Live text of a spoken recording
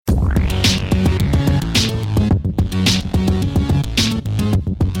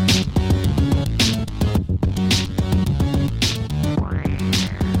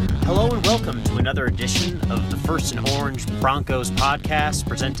another edition of the First and Orange Broncos podcast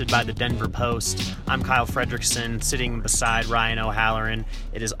presented by the Denver Post. I'm Kyle Fredrickson, sitting beside Ryan O'Halloran.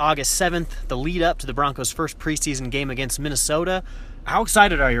 It is August 7th, the lead up to the Broncos' first preseason game against Minnesota. How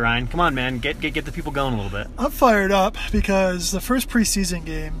excited are you, Ryan? Come on, man. Get the people going a little bit. I'm fired up because the first preseason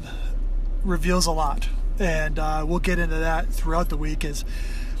game reveals a lot, and we'll get into that throughout the week. As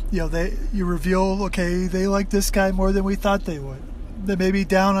you reveal, okay, they like this guy more than we thought they would. They may be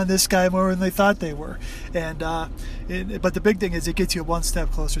down on this guy more than they thought they were, but the big thing is it gets you one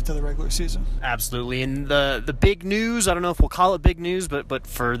step closer to the regular season. Absolutely, and the big news, I don't know if we'll call it big news, but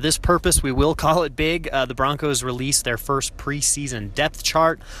for this purpose we will call it big. The Broncos released their first preseason depth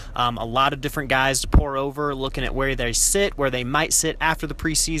chart. A lot of different guys to pour over, looking at where they sit, where they might sit after the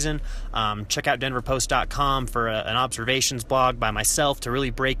preseason. Check out denverpost.com for an observations blog by myself to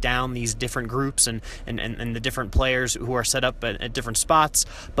really break down these different groups and the different players who are set up at different spots.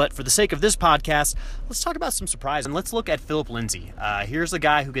 But for the sake of this podcast, let's talk about some surprise, and let's look at Phillip Lindsay. Here's the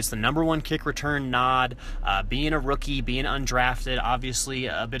guy who gets the number one kick return nod, being a rookie, being undrafted, obviously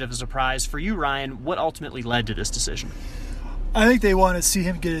a bit of a surprise. For you, Ryan, what ultimately led to this decision? I think they want to see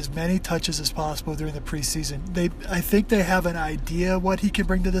him get as many touches as possible during the preseason. I think they have an idea what he can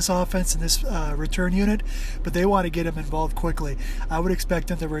bring to this offense and this return unit, but they want to get him involved quickly. I would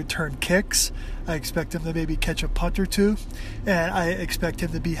expect him to return kicks. I expect him to maybe catch a punt or two, and I expect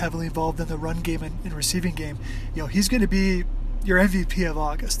him to be heavily involved in the run game and receiving game. He's going to be your MVP of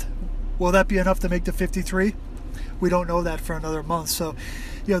August. Will that be enough to make the 53? We don't know that for another month. So,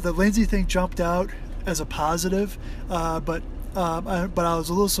 the Lindsay thing jumped out as a positive, but I was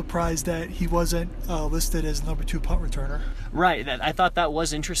a little surprised that he wasn't listed as number 2 punt returner. Right. I thought that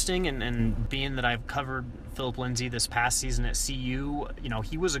was interesting, and being that I've covered Phillip Lindsay this past season at CU,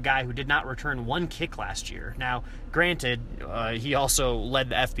 he was a guy who did not return one kick last year. Now, granted, he also led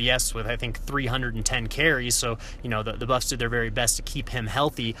the FBS with, I think, 310 carries, so, the Buffs did their very best to keep him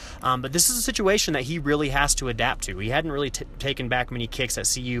healthy. But this is a situation that he really has to adapt to. He hadn't really taken back many kicks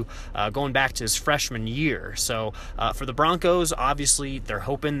at CU going back to his freshman year. So for the Broncos, obviously, they're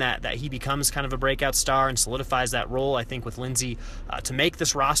hoping that he becomes kind of a breakout star and solidifies that role. I think with Lindsay, to make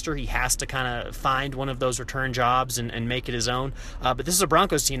this roster, he has to kind of find one of those return jobs and make it his own. But this is a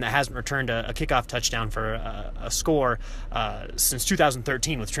Broncos team that hasn't returned a kickoff touchdown for a score since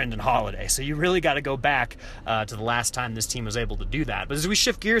 2013 with Trendon Holiday. So you really got to go back to the last time this team was able to do that. But as we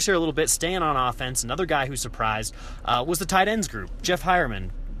shift gears here a little bit, staying on offense, another guy who surprised was the tight ends group. Jeff Heuerman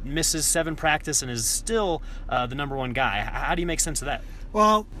misses 7 practice and is still the number 1 guy. How do you make sense of that?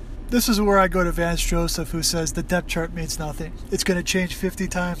 Well, this is where I go to Vance Joseph, who says the depth chart means nothing. It's going to change 50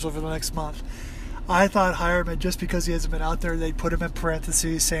 times over the next month. I thought Heuerman, just because he hasn't been out there, they'd put him in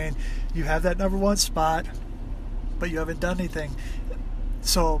parentheses saying, you have that number 1 spot, but you haven't done anything.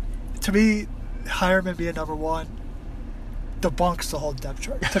 So, to me, Heuerman being number 1 debunks the whole depth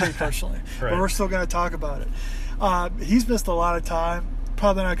chart, to me personally. Right. But we're still going to talk about it. He's missed a lot of time.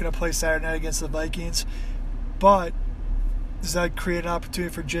 Probably not going to play Saturday night against the Vikings. But does that create an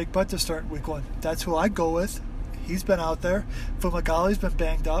opportunity for Jake Butt to start week 1? That's who I'd go with. He's been out there. Fumagalli's been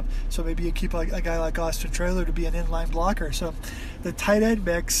banged up, so maybe you keep a guy like Austin Traylor to be an inline blocker. So the tight end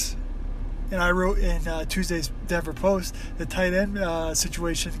mix, and I wrote in Tuesday's Denver Post, the tight end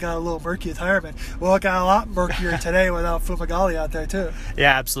situation got a little murky with Heuerman. Well, it got a lot murkier today without Fumagalli out there too.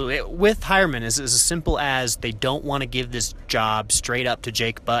 Yeah, absolutely. With Heuerman, it's as simple as they don't want to give this job straight up to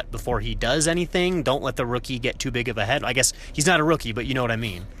Jake Butt before he does anything. Don't let the rookie get too big of a head. I guess he's not a rookie, but you know what I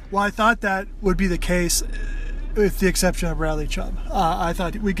mean. Well, I thought that would be the case, with the exception of Bradley Chubb. I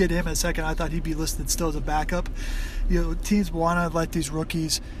thought we'd get him in a second. I thought he'd be listed still as a backup. Teams want to let these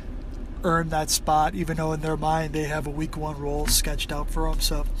rookies earn that spot, even though in their mind they have a week 1 role sketched out for them.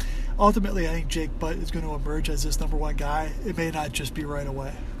 So ultimately, I think Jake Butt is going to emerge as this number 1 guy. It may not just be right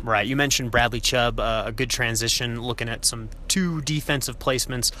away. Right. You mentioned Bradley Chubb, a good transition, looking at some 2 defensive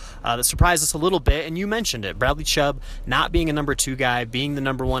placements that surprised us a little bit, and you mentioned it. Bradley Chubb not being a number 2 guy, being the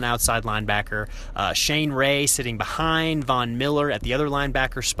number 1 outside linebacker. Shane Ray sitting behind Von Miller at the other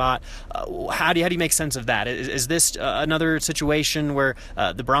linebacker spot. How do you make sense of that? Is this another situation where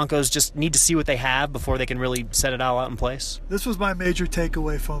the Broncos just need to see what they have before they can really set it all out in place? This was my major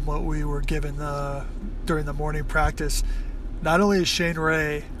takeaway from what we were given during the morning practice. Not only is Shane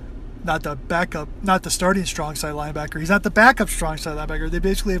Ray not the backup, not the starting strong side linebacker, he's not the backup strong side linebacker. They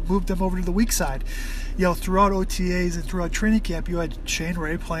basically have moved him over to the weak side. Throughout OTAs and throughout training camp, you had Shane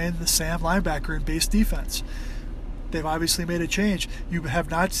Ray playing the Sam linebacker in base defense. They've obviously made a change. You have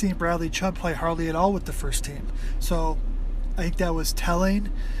not seen Bradley Chubb play hardly at all with the first team. So I think that was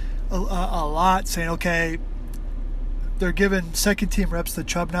telling a lot, saying, okay, they're giving second team reps to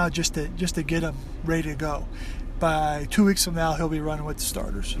Chubb now just to get him ready to go. By 2 weeks from now, he'll be running with the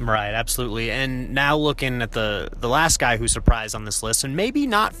starters. Right, absolutely. And now looking at the last guy who surprised on this list, and maybe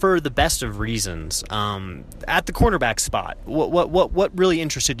not for the best of reasons, at the cornerback spot, what really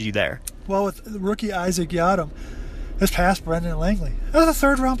interested you there? Well, with rookie Isaac Yiadom, has passed Brendan Langley. That was a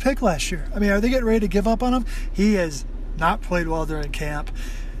third-round pick last year. I mean, are they getting ready to give up on him? He has not played well during camp.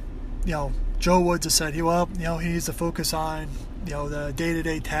 Joe Woods has said he needs to focus on the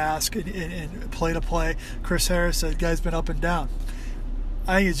day-to-day task and play-to-play. Chris Harris said, guy's been up and down.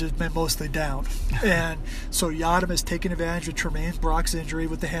 I think it's just been mostly down. And so Yiadom has taken advantage of Tremaine Brock's injury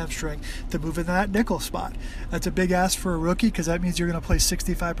with the hamstring to move into that nickel spot. That's a big ask for a rookie because that means you're going to play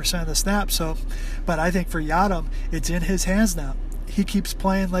 65% of the snaps. But I think for Yiadom, it's in his hands now. He keeps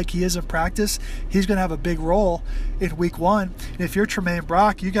playing like he is in practice. He's going to have a big role in week 1. And if you're Tremaine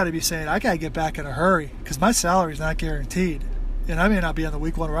Brock, you got to be saying, I got to get back in a hurry because my salary is not guaranteed. And I may not be on the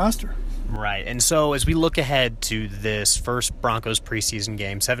week 1 roster. Right. And so as we look ahead to this first Broncos preseason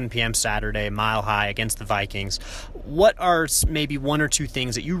game, 7 p.m. Saturday, Mile High against the Vikings, what are maybe 1 or 2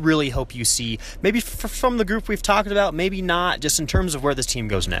 things that you really hope you see, maybe from the group we've talked about, maybe not, just in terms of where this team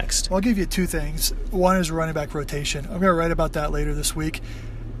goes next? Well, I'll give you 2 things. One is running back rotation. I'm going to write about that later this week.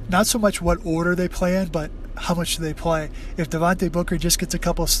 Not so much what order they play in, but how much do they play. If Devontae Booker just gets a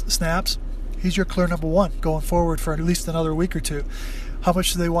couple snaps, he's your clear number 1 going forward for at least another week or 2. How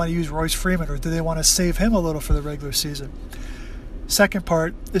much do they want to use Royce Freeman, or do they want to save him a little for the regular season? Second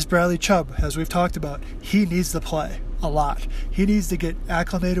part is Bradley Chubb, as we've talked about. He needs to play a lot. He needs to get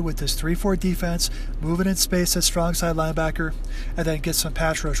acclimated with this 3-4 defense, moving in space as strong side linebacker, and then get some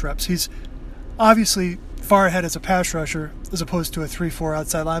pass rush reps. He's obviously far ahead as a pass rusher as opposed to a 3-4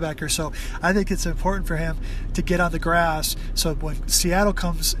 outside linebacker. So I think it's important for him to get on the grass so when Seattle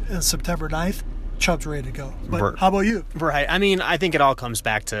comes on September 9th, Chubb's ready to go. But how about you? Right. I mean, I think it all comes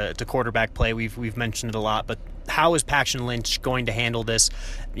back to quarterback play. We've mentioned it a lot, but how is Paxton Lynch going to handle this?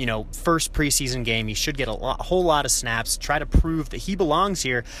 First preseason game, he should get a whole lot of snaps, try to prove that he belongs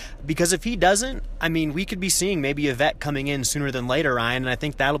here, because if he doesn't, I mean, we could be seeing maybe a vet coming in sooner than later, Ryan, and I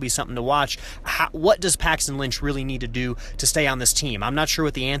think that'll be something to watch. What does Paxton Lynch really need to do to stay on this team? I'm not sure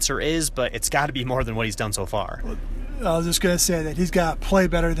what the answer is, but it's got to be more than what he's done so far. I was just going to say that he's got to play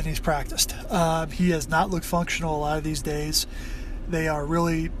better than he's practiced. He has not looked functional a lot of these days. They are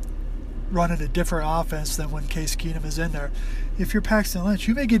really running a different offense than when Case Keenum is in there. If you're Paxton Lynch,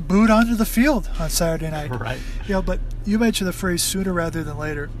 you may get booed onto the field on Saturday night. Right. But you mentioned the phrase sooner rather than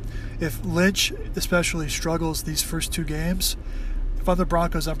later. If Lynch especially struggles these first 2 games, if I'm the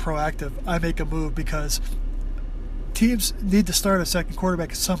Broncos, I'm proactive. I make a move because teams need to start a second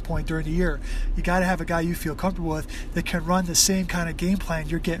quarterback at some point during the year. You got to have a guy you feel comfortable with that can run the same kind of game plan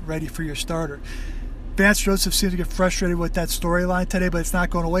you're getting ready for your starter. Vance Joseph seemed to get frustrated with that storyline today, but it's not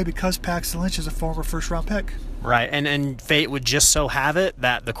going away because Paxton Lynch is a former first-round pick. Right, and fate would just so have it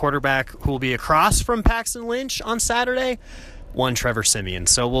that the quarterback who will be across from Paxton Lynch on Saturday, one Trevor Siemian.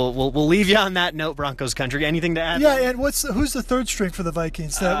 So we'll leave you on that note, Broncos country. Anything to add? Yeah, and who's the third string for the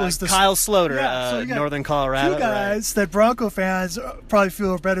Vikings? That was Kyle Sloter, so you got Northern Colorado. 2 guys that Bronco fans probably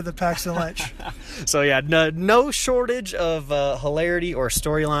feel are better than Paxton Lynch. So yeah, no shortage of hilarity or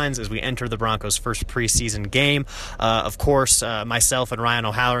storylines as we enter the Broncos' first preseason game. Of course, myself and Ryan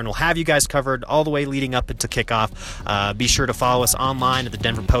O'Halloran will have you guys covered all the way leading up into kickoff. Be sure to follow us online at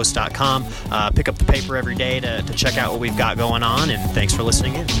thedenverpost.com. Pick up the paper every day to check out what we've got going on, and thanks for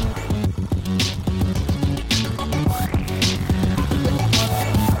listening in.